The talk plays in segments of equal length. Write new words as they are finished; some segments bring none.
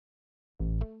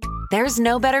There's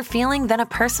no better feeling than a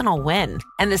personal win.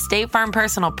 And the State Farm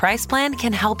Personal Price Plan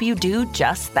can help you do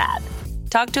just that.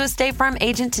 Talk to a State Farm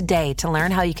agent today to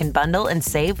learn how you can bundle and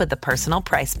save with the Personal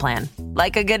Price Plan.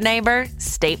 Like a good neighbor,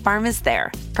 State Farm is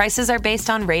there. Prices are based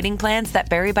on rating plans that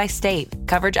vary by state.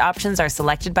 Coverage options are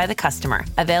selected by the customer.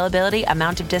 Availability,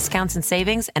 amount of discounts and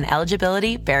savings, and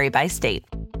eligibility vary by state.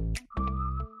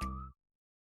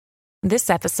 This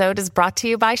episode is brought to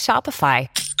you by Shopify.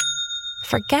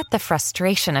 Forget the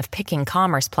frustration of picking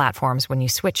commerce platforms when you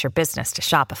switch your business to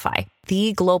Shopify,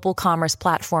 the global commerce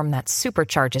platform that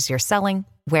supercharges your selling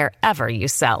wherever you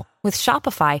sell. With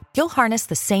Shopify, you'll harness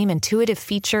the same intuitive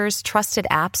features, trusted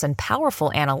apps, and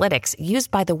powerful analytics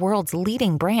used by the world's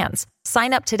leading brands.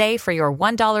 Sign up today for your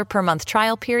 $1 per month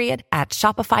trial period at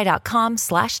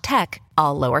shopify.com/tech,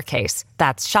 all lowercase.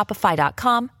 That's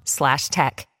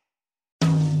shopify.com/tech.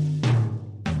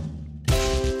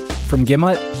 From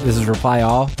Gimlet, this is Reply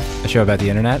All, a show about the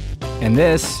internet, and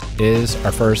this is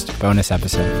our first bonus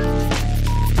episode.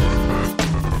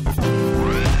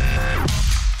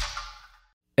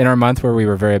 In our month where we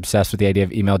were very obsessed with the idea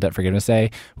of Email Debt Forgiveness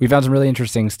Day, we found some really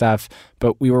interesting stuff,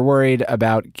 but we were worried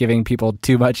about giving people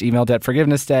too much Email Debt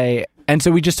Forgiveness Day, and so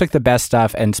we just took the best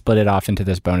stuff and split it off into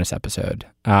this bonus episode.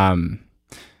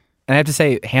 And I have to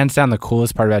say, hands down, the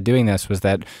coolest part about doing this was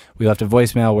that we left a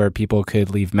voicemail where people could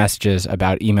leave messages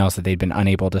about emails that they'd been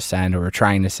unable to send or were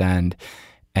trying to send.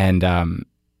 And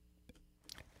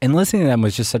listening to them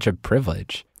was just such a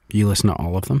privilege. You listen to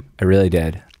all of them? I really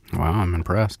did. Wow, I'm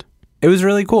impressed. It was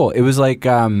really cool. It was like...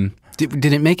 Did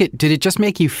it just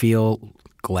make you feel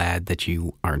glad that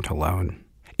you aren't alone?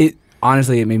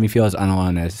 Honestly, it made me feel as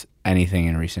unalone as anything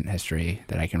in recent history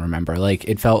that I can remember. Like,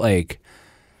 it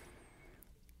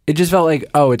just felt like,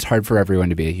 oh, it's hard for everyone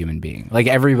to be a human being. Like,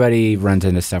 everybody runs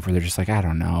into stuff where they're just like, I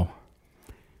don't know.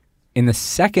 In the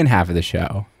second half of the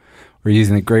show, we're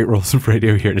using the great rules of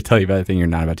radio here to tell you about the thing you're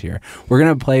not about to hear. We're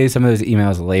going to play some of those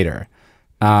emails later.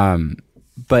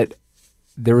 But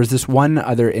there was this one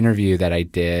other interview that I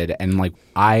did, and like,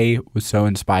 I was so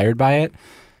inspired by it,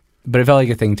 but it felt like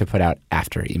a thing to put out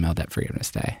after Email Debt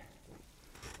Forgiveness Day.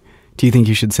 Do you think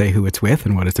you should say who it's with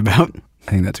and what it's about?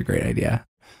 I think that's a great idea.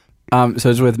 So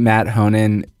it's with Matt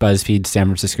Honan, BuzzFeed San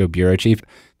Francisco bureau chief.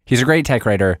 He's a great tech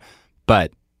writer,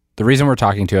 but the reason we're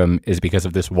talking to him is because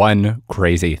of this one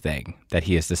crazy thing that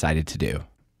he has decided to do.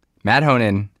 Matt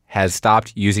Honan has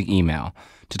stopped using email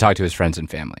to talk to his friends and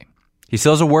family. He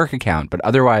still has a work account, but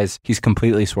otherwise he's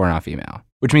completely sworn off email,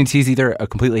 which means he's either a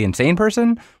completely insane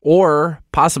person or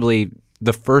possibly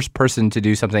the first person to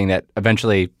do something that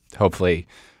eventually, hopefully,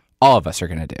 all of us are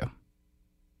going to do.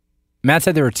 Matt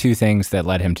said there were two things that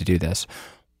led him to do this.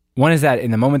 One is that in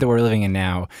the moment that we're living in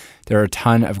now, there are a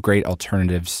ton of great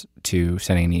alternatives to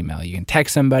sending an email. You can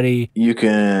text somebody. You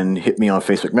can hit me on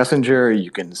Facebook Messenger. You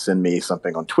can send me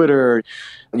something on Twitter.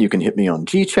 You can hit me on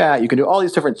GChat. You can do all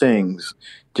these different things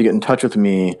to get in touch with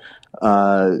me,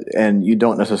 and you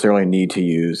don't necessarily need to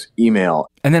use email.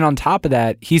 And then on top of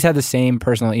that, he's had the same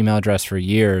personal email address for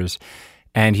years,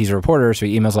 and he's a reporter, so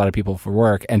he emails a lot of people for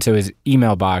work, and so his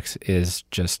email box is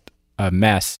just a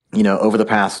mess. You know, over the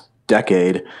past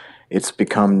decade, it's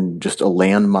become just a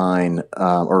landmine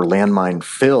or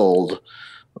landmine-filled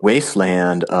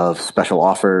wasteland of special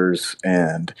offers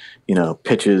and, you know,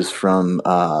 pitches from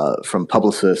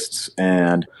publicists.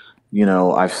 And, you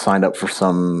know, I've signed up for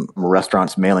some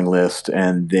restaurant's mailing list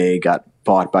and they got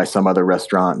bought by some other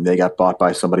restaurant and they got bought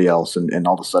by somebody else. And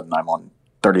all of a sudden I'm on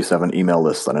 37 email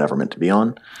lists that I never meant to be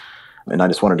on. And I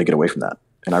just wanted to get away from that.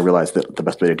 And I realized that the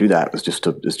best way to do that was just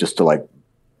to like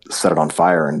set it on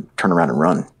fire and turn around and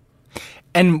run.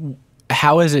 And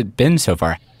how has it been so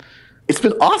far? It's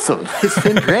been awesome. It's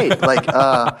been great. like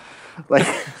I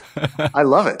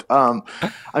love it. I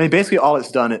mean, basically all it's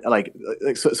done,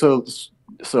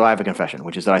 so I have a confession,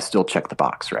 which is that I still check the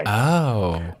box, right?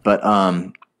 Oh. But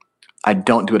I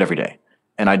don't do it every day,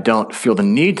 and I don't feel the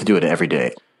need to do it every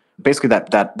day. Basically,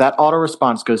 that auto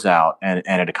response goes out, and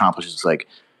it accomplishes like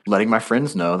letting my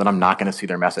friends know that I'm not going to see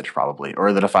their message probably,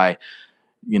 or that if I,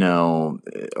 you know,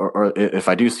 or if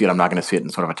I do see it, I'm not going to see it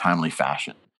in sort of a timely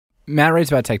fashion. Matt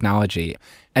writes about technology,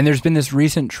 and there's been this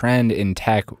recent trend in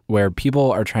tech where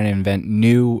people are trying to invent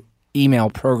new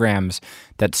email programs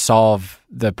that solve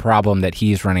the problem that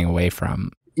he's running away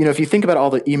from. You know, if you think about all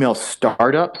the email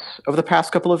startups over the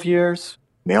past couple of years,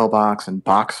 Mailbox and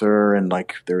Boxer, and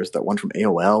like there's that one from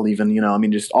AOL even, you know, I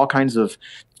mean, just all kinds of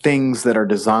things that are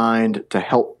designed to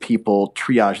help people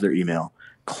triage their email.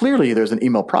 Clearly, there's an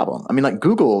email problem. I mean, like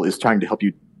Google is trying to help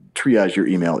you triage your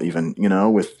email even, you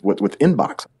know, with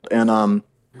Inbox. And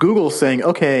Google's saying,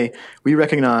 okay, we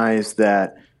recognize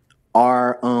that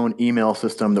our own email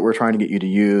system that we're trying to get you to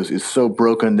use is so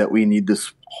broken that we need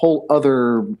this whole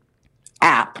other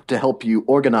app to help you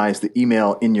organize the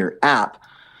email in your app,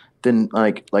 then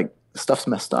like stuff's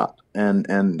messed up, and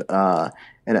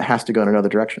it has to go in another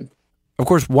direction. Of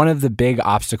course, one of the big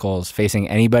obstacles facing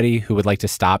anybody who would like to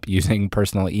stop using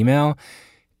personal email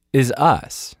is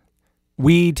us.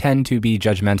 We tend to be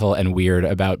judgmental and weird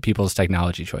about people's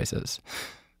technology choices.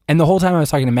 And the whole time I was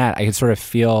talking to Matt, I could sort of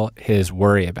feel his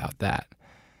worry about that.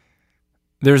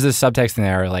 There's this subtext in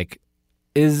there, like,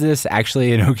 is this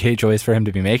actually an okay choice for him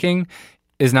to be making?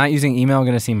 Is not using email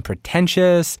going to seem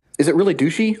pretentious? Is it really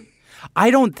douchey?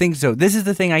 I don't think so. This is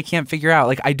the thing I can't figure out.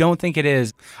 Like, I don't think it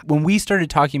is. When we started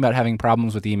talking about having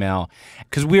problems with email,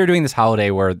 because we were doing this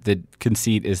holiday where the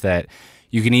conceit is that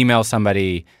you can email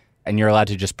somebody and you're allowed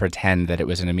to just pretend that it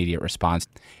was an immediate response.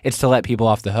 It's to let people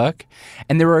off the hook.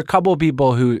 And there were a couple of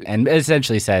people who and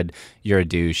essentially said, you're a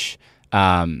douche.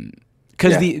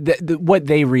 Because what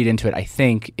they read into it, I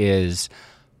think, is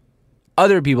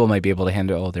other people might be able to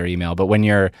handle their email. But when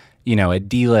you're, a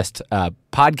D-list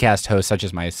podcast host such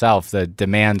as myself, the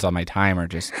demands on my time are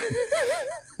just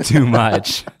too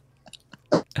much.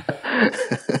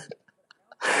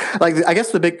 I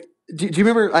guess the big... Do you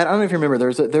remember? I don't know if you remember.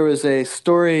 There was a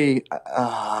story.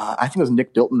 I think it was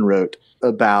Nick Dilton wrote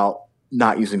about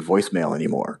not using voicemail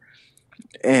anymore,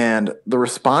 and the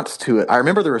response to it. I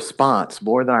remember the response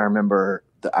more than I remember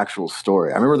the actual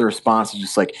story. I remember the response was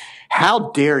just like,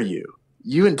 "How dare you,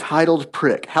 you entitled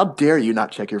prick! How dare you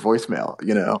not check your voicemail?"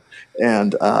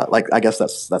 And I guess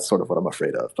that's sort of what I'm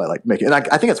afraid of by making. And I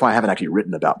think that's why I haven't actually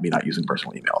written about me not using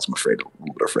personal emails. I'm a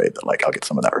little bit afraid that I'll get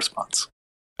some of that response.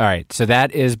 All right, so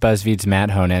that is BuzzFeed's Matt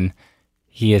Honan.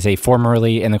 He is a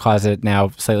formerly in the closet, now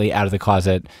slightly out of the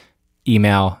closet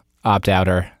email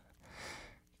opt-outer.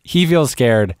 He feels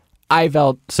scared. I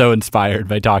felt so inspired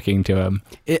by talking to him.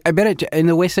 I bet it, in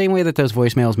the same way that those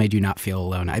voicemails made you not feel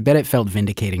alone, I bet it felt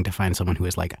vindicating to find someone who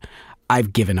was like,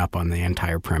 I've given up on the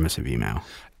entire premise of email.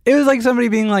 It was like somebody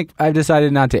being like, I've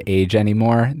decided not to age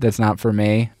anymore. That's not for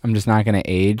me. I'm just not going to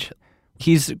age.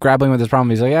 He's grappling with this problem.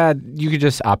 He's like, you could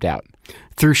just opt out.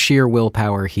 Through sheer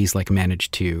willpower, he's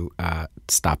managed to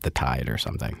stop the tide or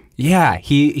something. Yeah,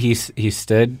 he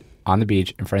stood on the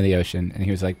beach in front of the ocean, and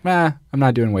he was like, I'm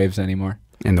not doing waves anymore.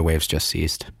 And the waves just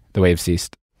ceased. The waves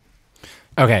ceased.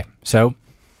 Okay, so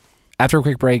after a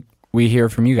quick break, we hear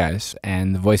from you guys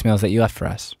and the voicemails that you left for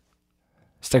us.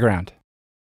 Stick around.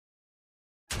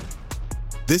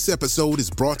 This episode is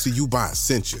brought to you by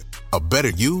Essentia. A better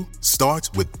you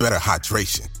starts with better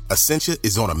hydration. Essentia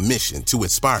is on a mission to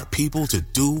inspire people to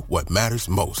do what matters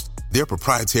most. Their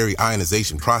proprietary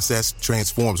ionization process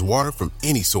transforms water from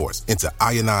any source into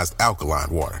ionized alkaline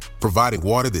water, providing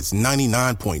water that's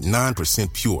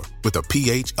 99.9% pure with a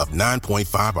pH of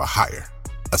 9.5 or higher.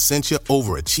 Essentia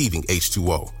Overachieving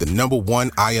H2O, the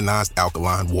 #1 ionized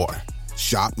alkaline water.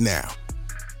 Shop now.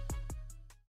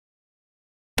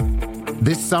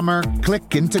 This summer,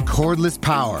 click into cordless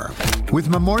power with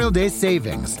Memorial Day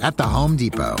savings at the Home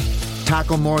Depot.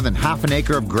 Tackle more than half an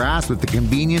acre of grass with the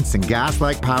convenience and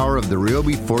gas-like power of the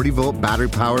Ryobi 40-volt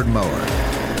battery-powered mower.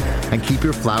 And keep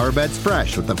your flower beds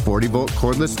fresh with the 40-volt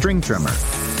cordless string trimmer.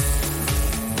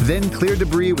 Then clear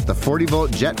debris with the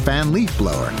 40-volt jet fan leaf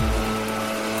blower.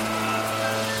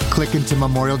 Click into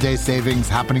Memorial Day savings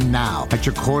happening now at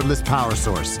your cordless power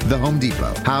source, the Home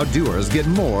Depot. How doers get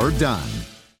more done.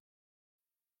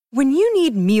 When you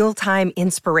need mealtime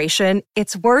inspiration,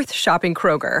 it's worth shopping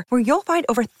Kroger, where you'll find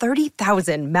over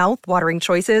 30,000 mouth-watering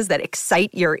choices that excite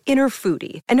your inner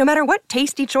foodie. And no matter what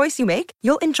tasty choice you make,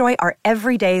 you'll enjoy our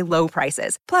everyday low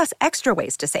prices, plus extra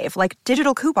ways to save, like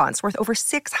digital coupons worth over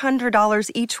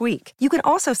 $600 each week. You can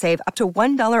also save up to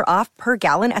 $1 off per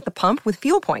gallon at the pump with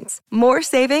fuel points. More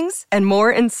savings and more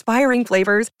inspiring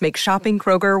flavors make shopping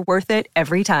Kroger worth it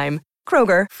every time.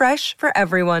 Kroger, fresh for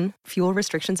everyone. Fuel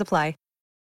restrictions apply.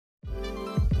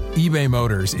 eBay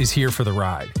Motors is here for the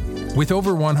ride. With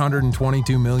over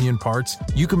 122 million parts,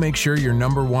 you can make sure your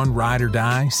number one ride or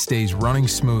die stays running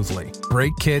smoothly.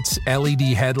 Brake kits, LED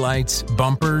headlights,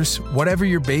 bumpers, whatever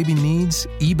your baby needs,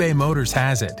 eBay Motors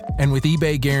has it. And with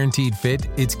eBay Guaranteed Fit,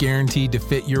 it's guaranteed to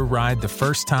fit your ride the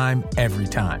first time, every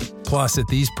time. Plus, at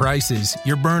these prices,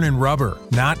 you're burning rubber,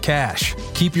 not cash.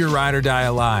 Keep your ride or die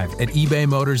alive at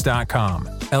ebaymotors.com.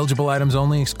 Eligible items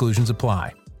only. Exclusions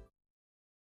apply.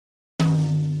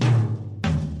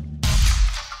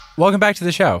 Welcome back to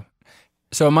the show.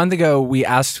 So a month ago, we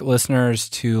asked listeners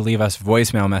to leave us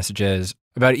voicemail messages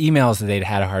about emails that they'd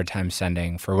had a hard time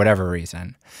sending for whatever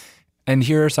reason. And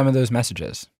here are some of those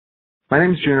messages. My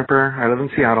name's Juniper. I live in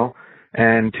Seattle.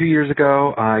 And 2 years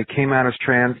ago, I came out as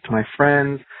trans to my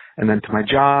friends and then to my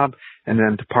job. and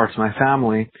then to parts of my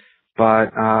family.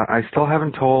 But I still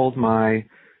haven't told my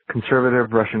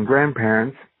conservative Russian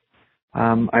grandparents.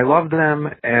 I love them,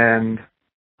 and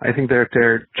I think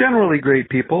they're generally great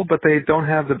people, but they don't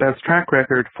have the best track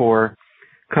record for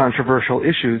controversial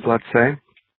issues, let's say.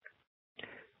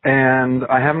 And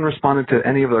I haven't responded to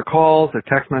any of their calls or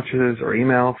text messages or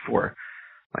email for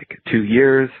like 2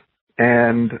 years.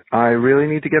 And I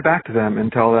really need to get back to them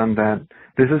and tell them that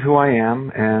this is who I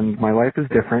am and my life is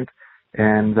different,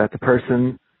 and that the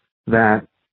person that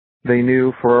they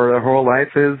knew for their whole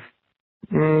life is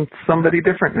somebody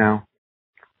different now.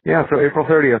 Yeah, so April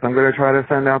 30th, I'm going to try to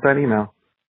send out that email.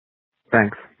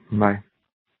 Thanks. Bye.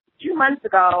 2 months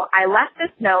ago, I left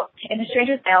this note in a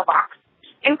stranger's mailbox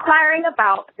inquiring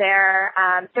about their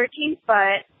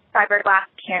 13-foot fiberglass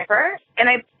camper. And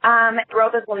I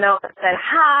wrote this little note that said,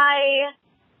 "Hi,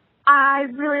 I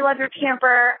really love your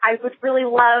camper. I would really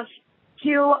love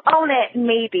to own it,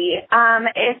 maybe.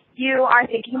 If you are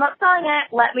thinking about selling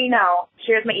it, let me know.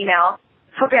 Here's my email.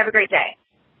 Hope you have a great day."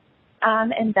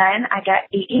 And then I get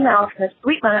an email from a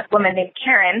sweet woman named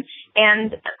Karen,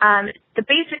 and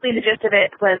basically the gist of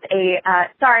it was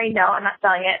sorry, no, I'm not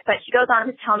selling it, but she goes on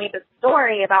to tell me the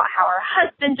story about how her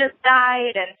husband just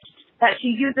died and that she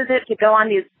uses it to go on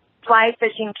these fly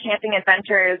fishing camping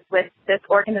adventures with this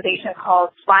organization called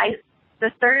Fly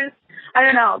Sisters. I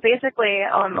don't know, basically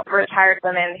retired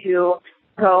women who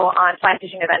go on fly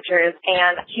fishing adventures,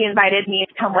 and she invited me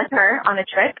to come with her on a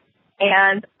trip.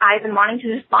 And I've been wanting to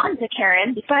respond to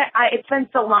Karen, but it's been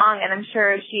so long, and I'm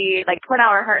sure she put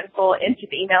out her heart and soul into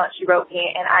the email that she wrote me,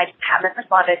 and I just haven't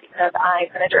responded because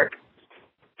I've been a jerk.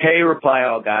 Hey, Reply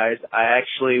All guys. I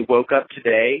actually woke up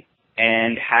today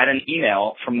and had an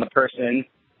email from the person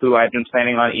who I've been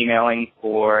planning on emailing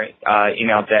for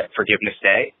Email Debt Forgiveness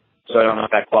Day. So I don't know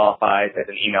if that qualifies as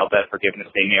an Email Debt Forgiveness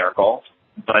Day miracle,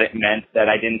 but it meant that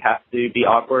I didn't have to be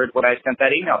awkward when I sent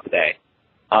that email today.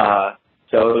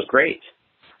 So it was great.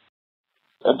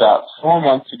 About 4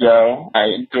 months ago, I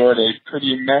endured a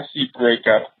pretty messy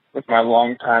breakup with my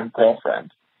longtime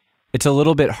girlfriend. It's a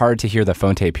little bit hard to hear the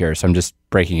phone tape here, so I'm just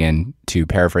breaking in to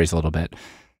paraphrase a little bit.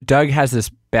 Doug has this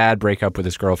bad breakup with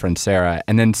his girlfriend, Sarah,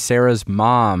 and then Sarah's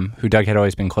mom, who Doug had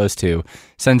always been close to,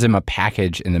 sends him a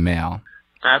package in the mail.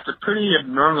 It's a pretty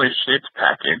abnormally shaped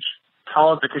package,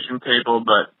 tall as the kitchen table,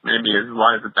 but maybe as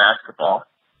wide as a basketball.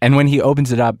 And when he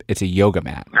opens it up, it's a yoga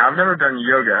mat. Now, I've never done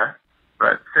yoga,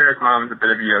 but Sarah's mom's a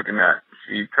bit of a yoga nut.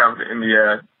 She traveled to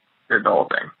India, did the whole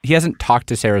thing. He hasn't talked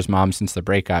to Sarah's mom since the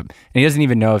breakup, and he doesn't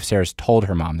even know if Sarah's told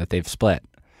her mom that they've split.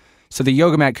 So the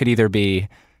yoga mat could either be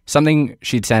something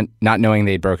she'd sent not knowing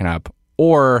they'd broken up,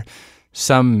 or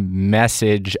some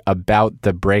message about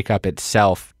the breakup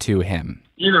itself to him.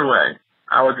 Either way,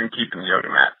 I wasn't keeping the yoga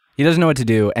mat. He doesn't know what to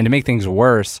do, and to make things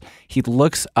worse, he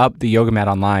looks up the yoga mat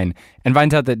online and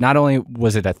finds out that not only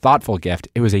was it a thoughtful gift,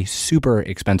 it was a super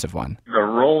expensive one. The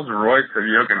Rolls Royce of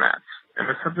yoga mats. It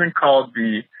was something called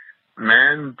the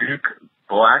Manduke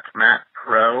Black Mat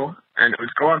Pro, and it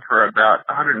was going for about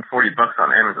 $140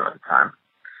 on Amazon at the time.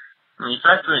 When you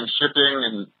factor in shipping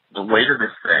and the weight of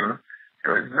this thing, it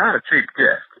was not a cheap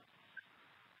gift.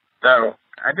 So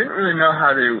I didn't really know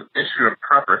how to issue a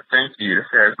proper thank you to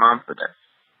Sarah's mom for this.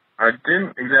 I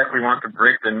didn't exactly want to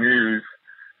break the news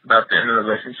about the end of the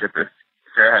relationship if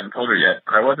Sarah hadn't told her yet,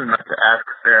 but I wasn't about to ask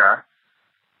Sarah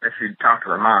if she'd talked to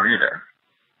her mom either.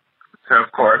 So, of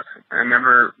course, I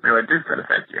never really did say a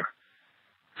thank you.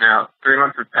 Now, 3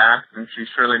 months have passed, and she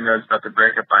surely knows about the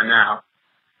breakup by now,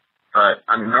 but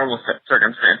under normal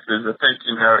circumstances, a thank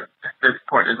you note at this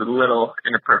point is a little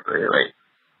inappropriately late.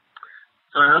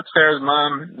 So I hope Sarah's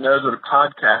mom knows what a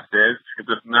podcast is,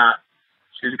 because if not,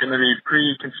 she's going to be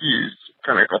pretty confused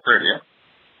come April 30th.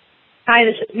 Hi,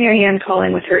 this is Marianne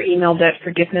calling with her Email Debt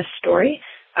Forgiveness story.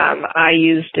 I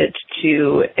used it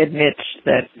to admit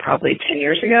that probably 10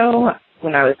 years ago,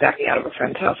 when I was backing out of a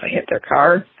friend's house, I hit their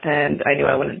car, and I knew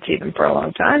I wouldn't see them for a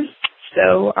long time,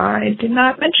 so I did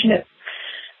not mention it.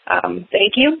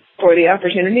 Thank you for the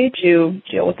opportunity to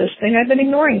deal with this thing I've been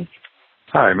ignoring.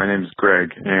 Hi, my name is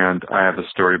Greg, and I have a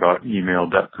story about email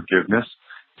debt forgiveness.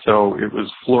 So it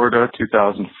was Florida,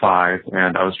 2005,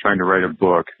 and I was trying to write a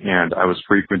book, and I was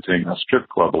frequenting a strip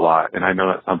club a lot. And I know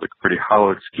that sounds like a pretty hollow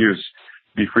excuse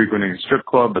to be frequenting a strip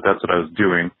club, but that's what I was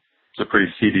doing. It's a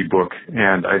pretty seedy book,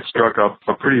 and I struck up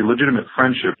a pretty legitimate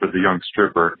friendship with a young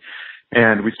stripper,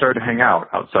 and we started to hang out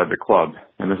outside the club.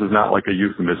 And this is not like a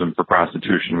euphemism for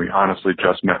prostitution. We honestly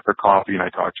just met for coffee, and I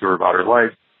talked to her about her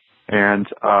life. And,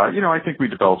 I think we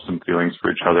developed some feelings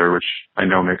for each other, which I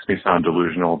know makes me sound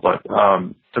delusional. But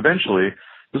eventually,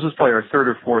 this was probably our third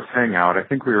or fourth hangout. I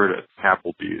think we were at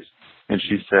Applebee's. and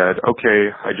she said,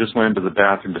 okay, I just went into the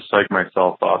bathroom to psych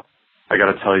myself up. I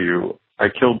got to tell you, I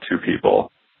killed 2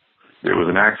 people. It was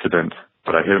an accident,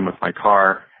 but I hit them with my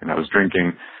car, and I was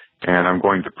drinking, and I'm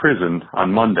going to prison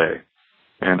on Monday.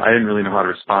 And I didn't really know how to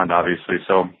respond, obviously,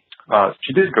 so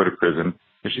she did go to prison,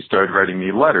 and she started writing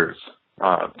me letters,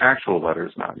 actual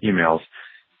letters, not emails.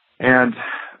 And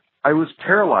I was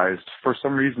paralyzed for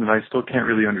some reason that I still can't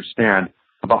really understand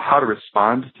about how to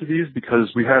respond to these, because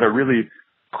we had a really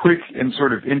quick and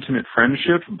sort of intimate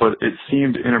friendship, but it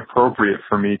seemed inappropriate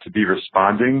for me to be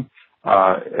responding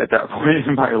at that point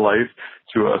in my life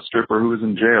to a stripper who was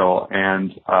in jail.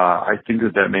 And I think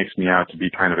that makes me out to be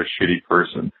kind of a shitty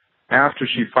person. After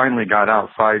she finally got out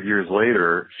 5 years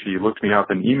later, she looked me up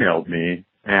and emailed me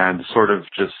and sort of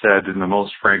just said in the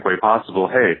most frank way possible,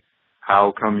 hey,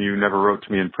 how come you never wrote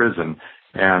to me in prison?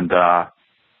 And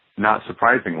not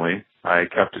surprisingly, I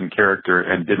kept in character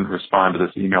and didn't respond to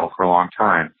this email for a long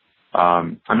time.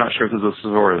 I'm not sure if this is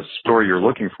the sort of story you're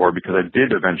looking for, because I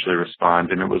did eventually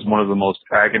respond, and it was one of the most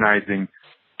agonizing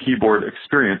keyboard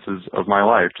experiences of my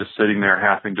life, just sitting there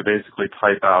having to basically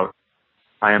type out,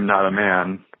 I am not a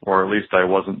man, or at least I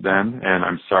wasn't then, and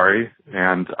I'm sorry,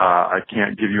 and I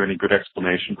can't give you any good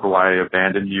explanation for why I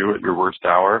abandoned you at your worst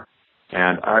hour.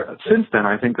 And since then,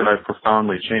 I think that I've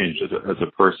profoundly changed as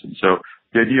a person. So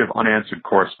the idea of unanswered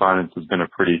correspondence has been a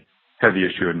pretty heavy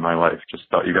issue in my life. Just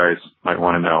thought you guys might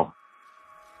want to know.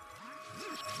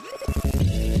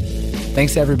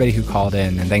 Thanks to everybody who called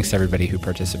in, and thanks to everybody who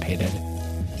participated.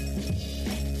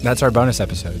 That's our bonus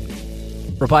episode.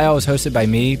 Reply All was hosted by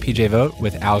me, PJ Vogt,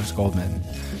 with Alex Goldman.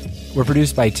 We're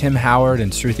produced by Tim Howard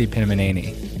and Shruti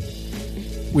Pinamaneni.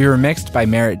 We were mixed by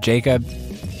Merritt Jacob.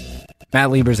 Matt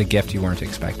Lieber's a gift you weren't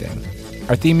expecting.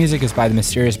 Our theme music is by the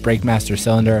mysterious Breakmaster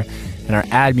Cylinder, and our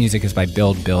ad music is by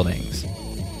Build Buildings.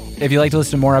 If you'd like to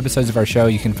listen to more episodes of our show,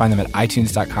 you can find them at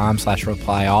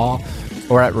itunes.com/replyall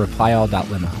or at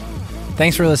replyall.limo.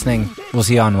 Thanks for listening. We'll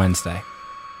see you on Wednesday.